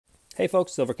Hey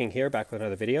folks, Silver King here, back with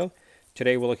another video.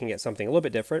 Today we're looking at something a little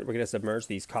bit different. We're going to submerge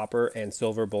these copper and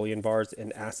silver bullion bars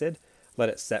in acid, let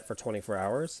it set for 24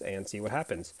 hours, and see what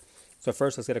happens. So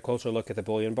first, let's get a closer look at the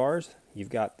bullion bars.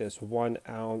 You've got this 1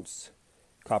 ounce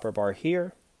copper bar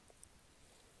here.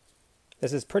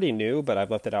 This is pretty new, but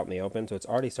I've left it out in the open, so it's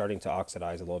already starting to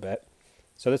oxidize a little bit.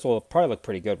 So this will probably look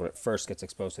pretty good when it first gets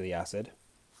exposed to the acid.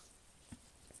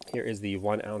 Here is the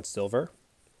 1 ounce silver.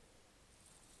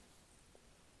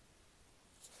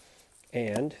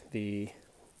 And the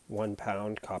 1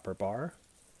 pound copper bar.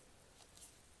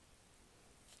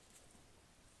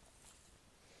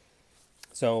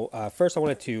 So first I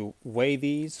wanted to weigh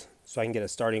these so I can get a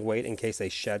starting weight in case they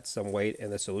shed some weight in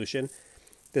the solution.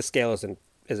 This scale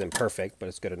isn't perfect, but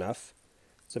it's good enough.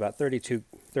 It's about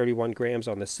 31 grams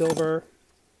on the silver,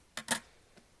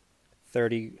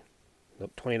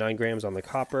 29 grams on the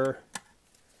copper,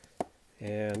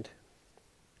 and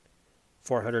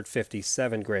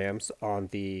 457 grams on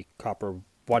the copper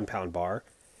 1 pound bar.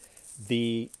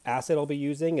 The acid I'll be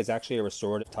using is actually a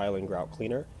restorative tile and grout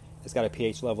cleaner. It's got a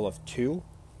pH level of 2.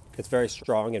 It's very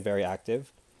strong and very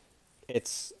active.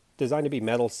 It's designed to be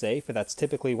metal safe, and that's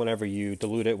typically whenever you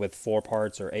dilute it with 4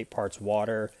 parts or 8 parts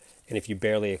water, and if you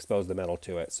barely expose the metal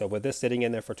to it. So with this sitting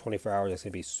in there for 24 hours, it's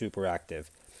going to be super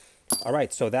active. All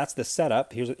right, so that's the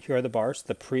setup. Here are the bars,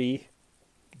 the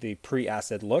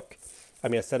pre-acid look. I'm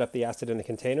going to set up the acid in the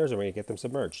containers and we're going to get them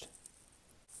submerged.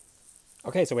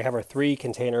 Okay, so we have our 3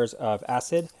 containers of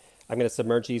acid. I'm going to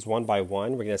submerge these one by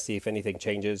one. We're going to see if anything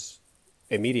changes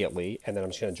immediately, and then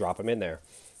I'm just going to drop them in there.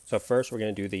 So first we're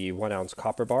going to do the 1 ounce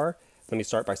copper bar. Let me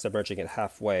start by submerging it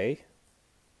halfway.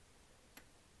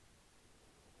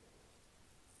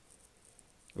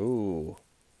 Ooh,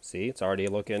 see, it's already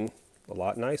looking a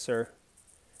lot nicer.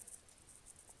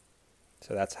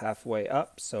 So that's halfway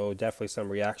up, so definitely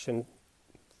some reaction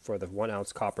for the 1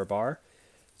 ounce copper bar.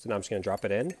 So now I'm just going to drop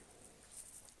it in.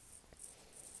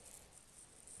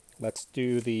 Let's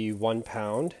do the 1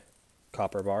 pound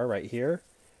copper bar right here.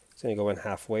 It's going to go in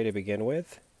halfway to begin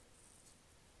with.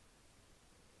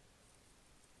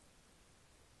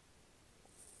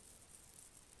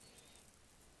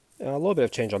 A little bit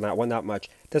of change on that one, not much.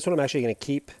 This one I'm actually going to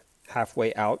keep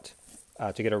halfway out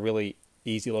to get a really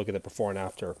easy look at the before and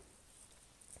after.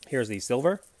 Here's the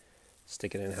silver.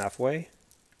 Stick it in halfway.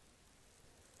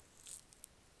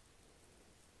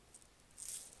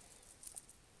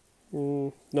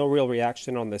 No real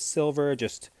reaction on the silver,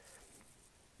 just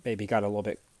maybe got a little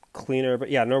bit cleaner, but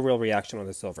yeah, no real reaction on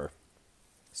the silver.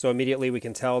 So immediately we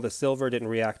can tell the silver didn't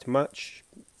react much,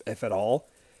 if at all,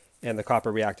 and the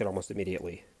copper reacted almost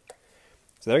immediately.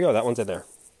 So there you go, that one's in there.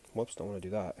 Whoops, don't want to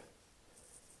do that.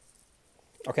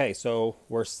 Okay, so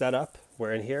we're set up,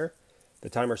 we're in here. The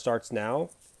timer starts now,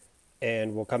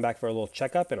 and we'll come back for a little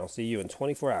checkup, and I'll see you in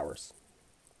 24 hours.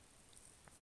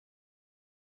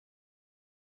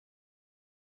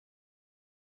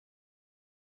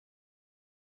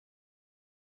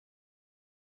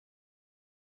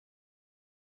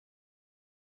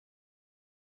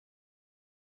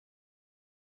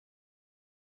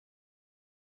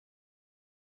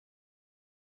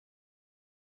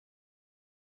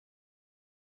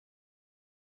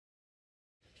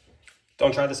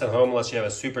 Don't try this at home unless you have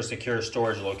a super secure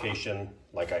storage location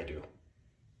like I do.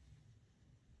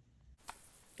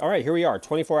 All right, here we are,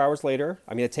 24 hours later.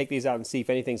 I'm going to take these out and see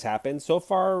if anything's happened. So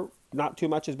far, not too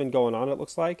much has been going on, it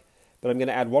looks like. But I'm going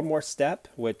to add one more step,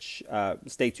 which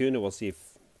stay tuned and we'll see if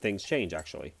things change,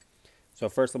 actually. So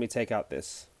first, let me take out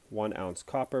this 1 ounce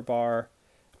copper bar.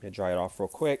 I'm going to dry it off real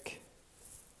quick.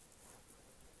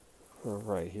 All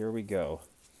right, here we go.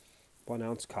 1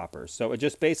 ounce copper. So it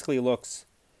just basically looks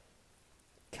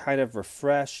kind of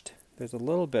refreshed. There's a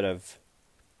little bit of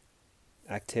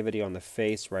activity on the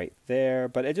face right there,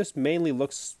 but it just mainly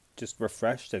looks just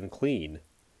refreshed and clean.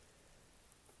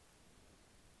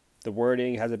 The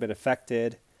wording hasn't been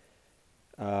affected.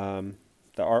 The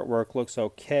artwork looks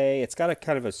okay. It's got a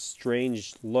kind of a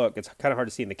strange look. It's kind of hard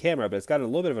to see in the camera, but it's got a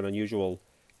little bit of an unusual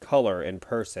color in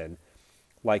person,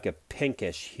 like a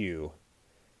pinkish hue.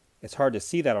 It's hard to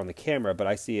see that on the camera, but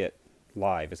I see it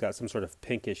live. It's got some sort of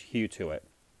pinkish hue to it.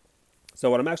 So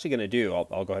what I'm actually going to do,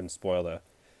 I'll go ahead and spoil the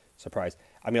surprise.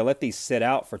 I'm going to let these sit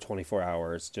out for 24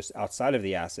 hours just outside of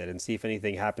the acid and see if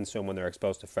anything happens to them when they're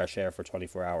exposed to fresh air for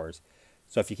 24 hours.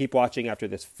 So if you keep watching after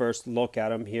this first look at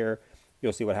them here,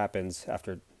 you'll see what happens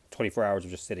after 24 hours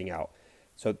of just sitting out.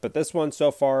 So, but this one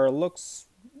so far looks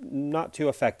not too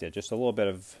affected, just a little bit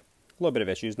of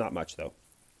issues, not much though.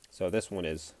 So this one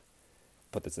is,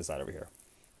 put this aside over here.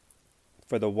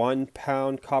 For the 1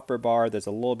 pound copper bar, there's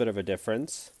a little bit of a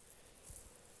difference.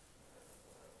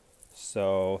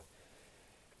 So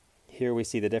here we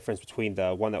see the difference between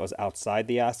the one that was outside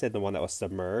the acid and the one that was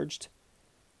submerged.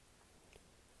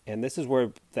 And this is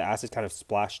where the acid kind of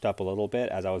splashed up a little bit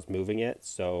as I was moving it,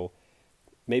 so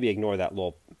maybe ignore that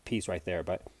little piece right there.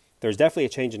 But there's definitely a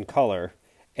change in color,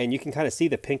 and you can kind of see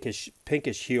the pinkish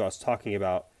hue I was talking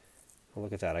about. Oh,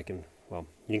 look at that. You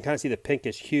can kind of see the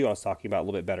pinkish hue I was talking about a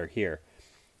little bit better here.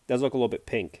 It does look a little bit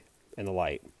pink in the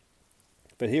light.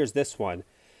 But here's this one.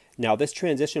 Now this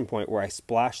transition point where I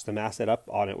splashed some acid up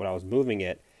on it when I was moving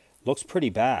it looks pretty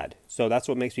bad. So that's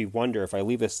what makes me wonder, if I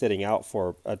leave this sitting out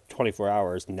for 24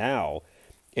 hours now,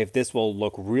 if this will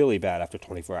look really bad after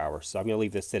 24 hours. So I'm going to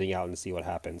leave this sitting out and see what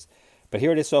happens. But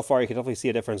here it is so far. You can definitely see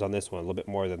a difference on this one, a little bit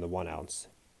more than the 1 ounce.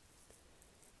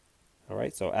 All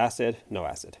right, so acid, no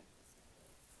acid.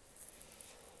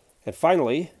 And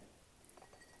finally,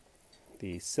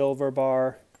 the silver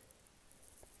bar.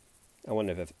 I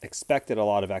wouldn't have expected a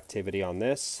lot of activity on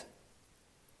this.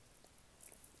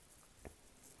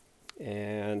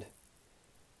 And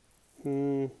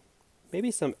maybe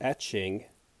some etching.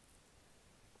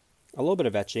 A little bit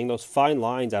of etching. Those fine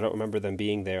lines, I don't remember them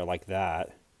being there like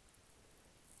that.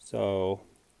 So,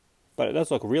 but it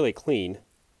does look really clean.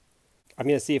 I'm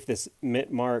going to see if this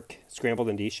mint mark scrambled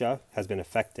indicia has been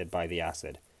affected by the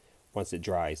acid once it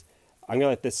dries. I'm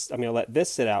going to let this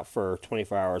sit out for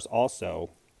 24 hours also.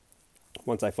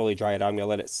 Once I fully dry it out, I'm going to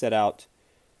let it sit out.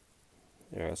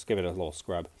 There, let's give it a little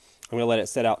scrub. I'm going to let it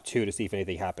sit out too to see if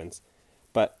anything happens.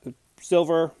 But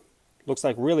silver looks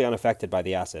like really unaffected by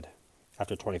the acid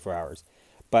after 24 hours.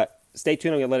 But stay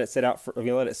tuned. I'm going to let it sit out. I'm going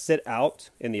to let it sit out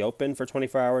in the open for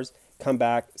 24 hours. Come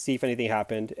back, see if anything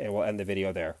happened, and we'll end the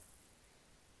video there.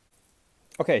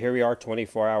 Okay, here we are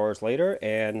 24 hours later,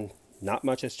 and not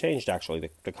much has changed actually.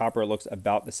 The copper looks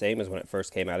about the same as when it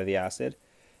first came out of the acid.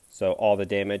 So all the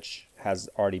damage has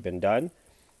already been done.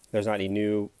 There's not any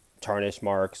new tarnish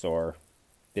marks or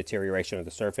deterioration of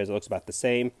the surface. It looks about the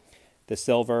same. The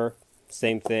silver,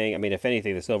 same thing. I mean, if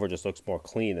anything, the silver just looks more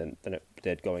clean than it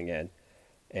did going in.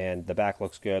 And the back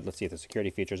looks good. Let's see if the security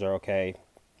features are okay.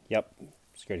 Yep,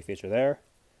 security feature there.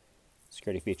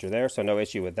 Security feature there, so no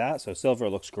issue with that. So silver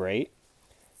looks great.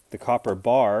 The copper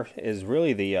bar is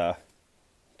really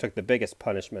took the biggest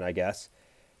punishment, I guess.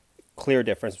 Clear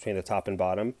difference between the top and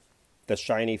bottom. The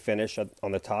shiny finish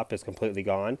on the top is completely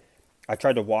gone. I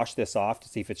tried to wash this off to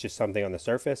see if it's just something on the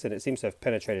surface, and it seems to have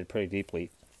penetrated pretty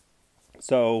deeply.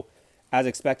 So, as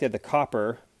expected, the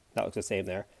copper, that looks the same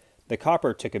there. The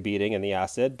copper took a beating in the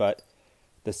acid, but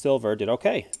the silver did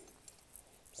okay.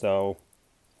 So,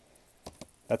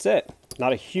 that's it.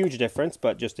 Not a huge difference,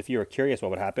 but just if you were curious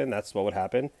what would happen, that's what would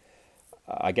happen.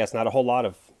 I guess not a whole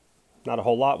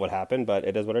lot would happen, but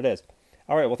it is what it is.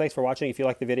 All right, well, thanks for watching. If you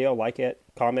like the video, like it,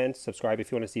 comment, subscribe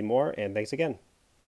if you want to see more, and thanks again.